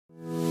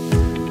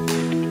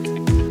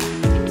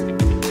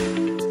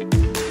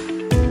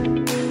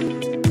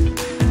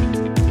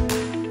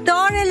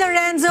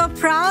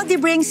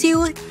brings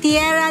you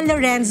Tierra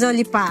Lorenzo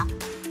Lipa,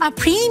 a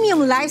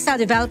premium lifestyle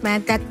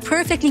development that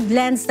perfectly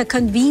blends the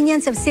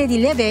convenience of city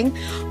living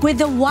with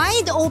the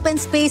wide open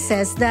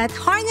spaces that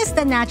harness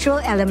the natural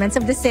elements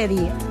of the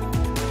city.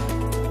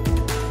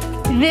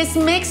 This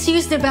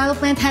mixed-use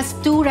development has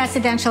 2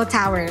 residential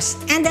towers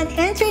and an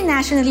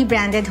internationally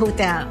branded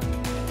hotel.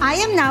 I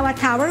am now at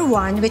Tower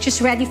 1, which is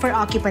ready for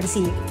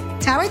occupancy.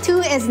 Tower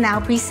 2 is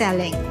now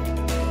pre-selling.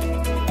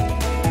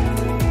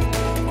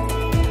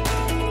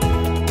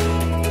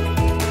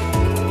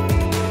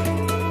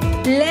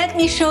 Let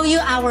me show you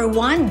our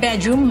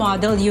 1-bedroom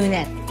model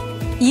unit.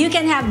 You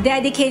can have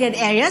dedicated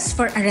areas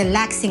for a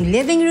relaxing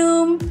living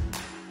room,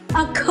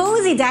 a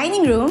cozy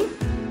dining room,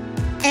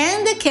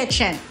 and a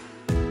kitchen.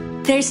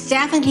 There's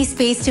definitely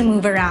space to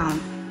move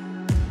around.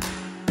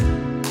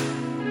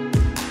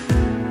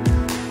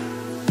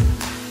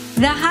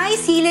 The high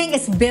ceiling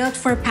is built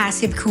for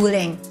passive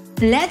cooling,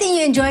 letting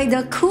you enjoy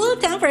the cool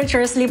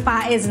temperatures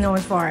Lipa is known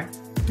for.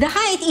 The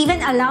height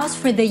even allows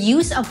for the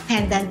use of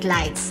pendant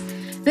lights,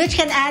 which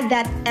can add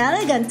that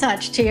elegant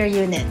touch to your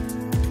unit.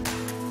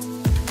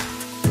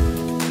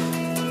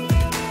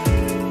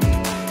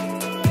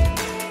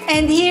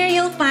 And here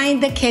you'll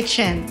find the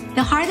kitchen,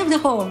 the heart of the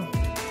home.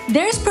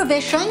 There's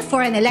provision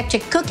for an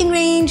electric cooking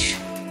range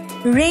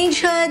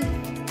hood,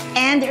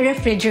 and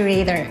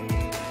refrigerator.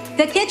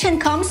 The kitchen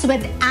comes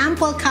with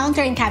ample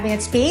counter and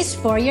cabinet space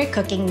for your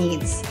cooking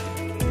needs.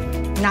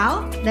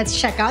 Now, let's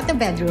check out the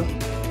bedroom.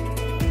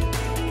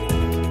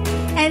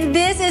 And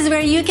this is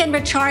where you can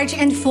recharge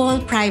in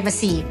full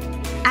privacy.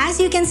 As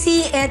you can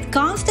see, it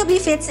comfortably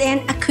fits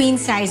in a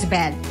queen-size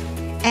bed.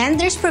 And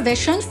there's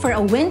provision for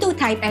a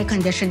window-type air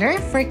conditioner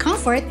for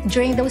comfort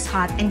during those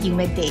hot and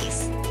humid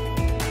days.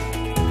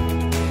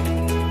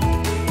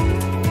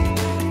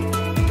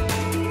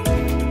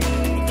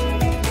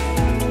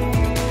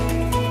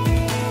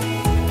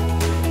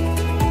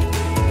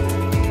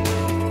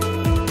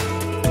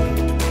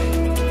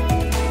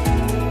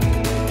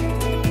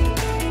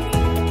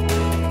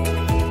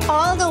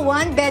 All the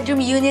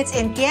 1-bedroom units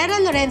in Tierra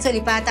Lorenzo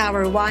Lipa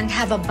Tower 1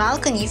 have a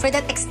balcony for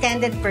that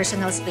extended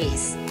personal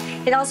space.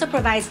 It also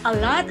provides a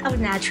lot of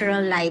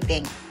natural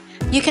lighting.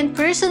 You can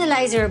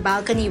personalize your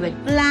balcony with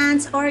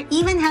plants or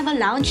even have a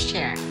lounge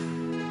chair.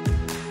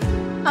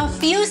 A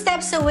few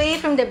steps away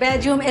from the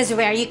bedroom is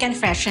where you can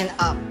freshen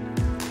up.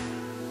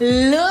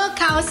 Look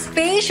how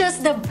spacious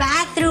the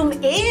bathroom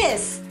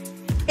is!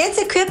 It's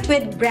equipped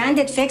with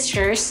branded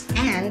fixtures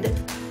and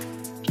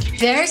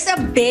there's a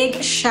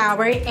big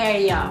shower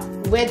area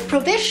with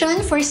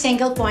provision for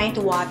single-point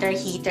water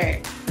heater.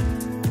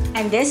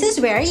 And this is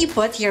where you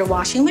put your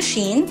washing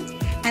machine,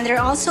 and there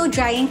are also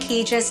drying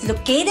cages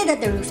located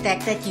at the roof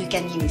deck that you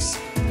can use.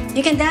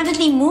 You can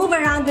definitely move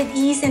around with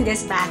ease in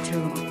this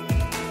bathroom.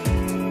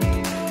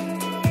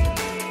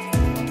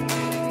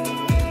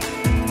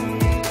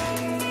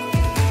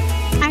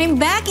 I'm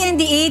back in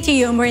the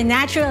atrium where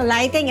natural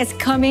lighting is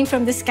coming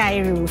from the sky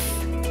roof.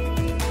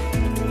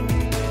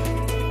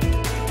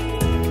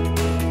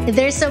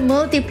 There's a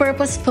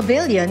multi-purpose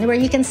pavilion where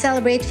you can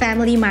celebrate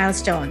family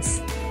milestones,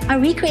 a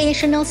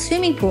recreational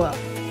swimming pool,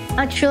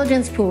 a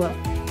children's pool,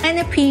 and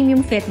a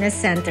premium fitness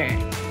center.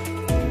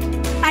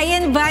 I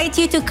invite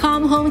you to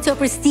come home to a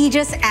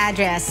prestigious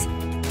address.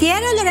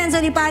 Tierra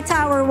Lorenzo Lipa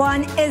Tower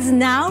 1 is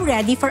now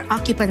ready for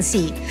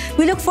occupancy.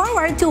 We look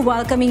forward to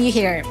welcoming you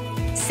here.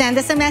 Send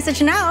us a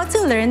message now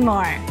to learn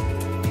more.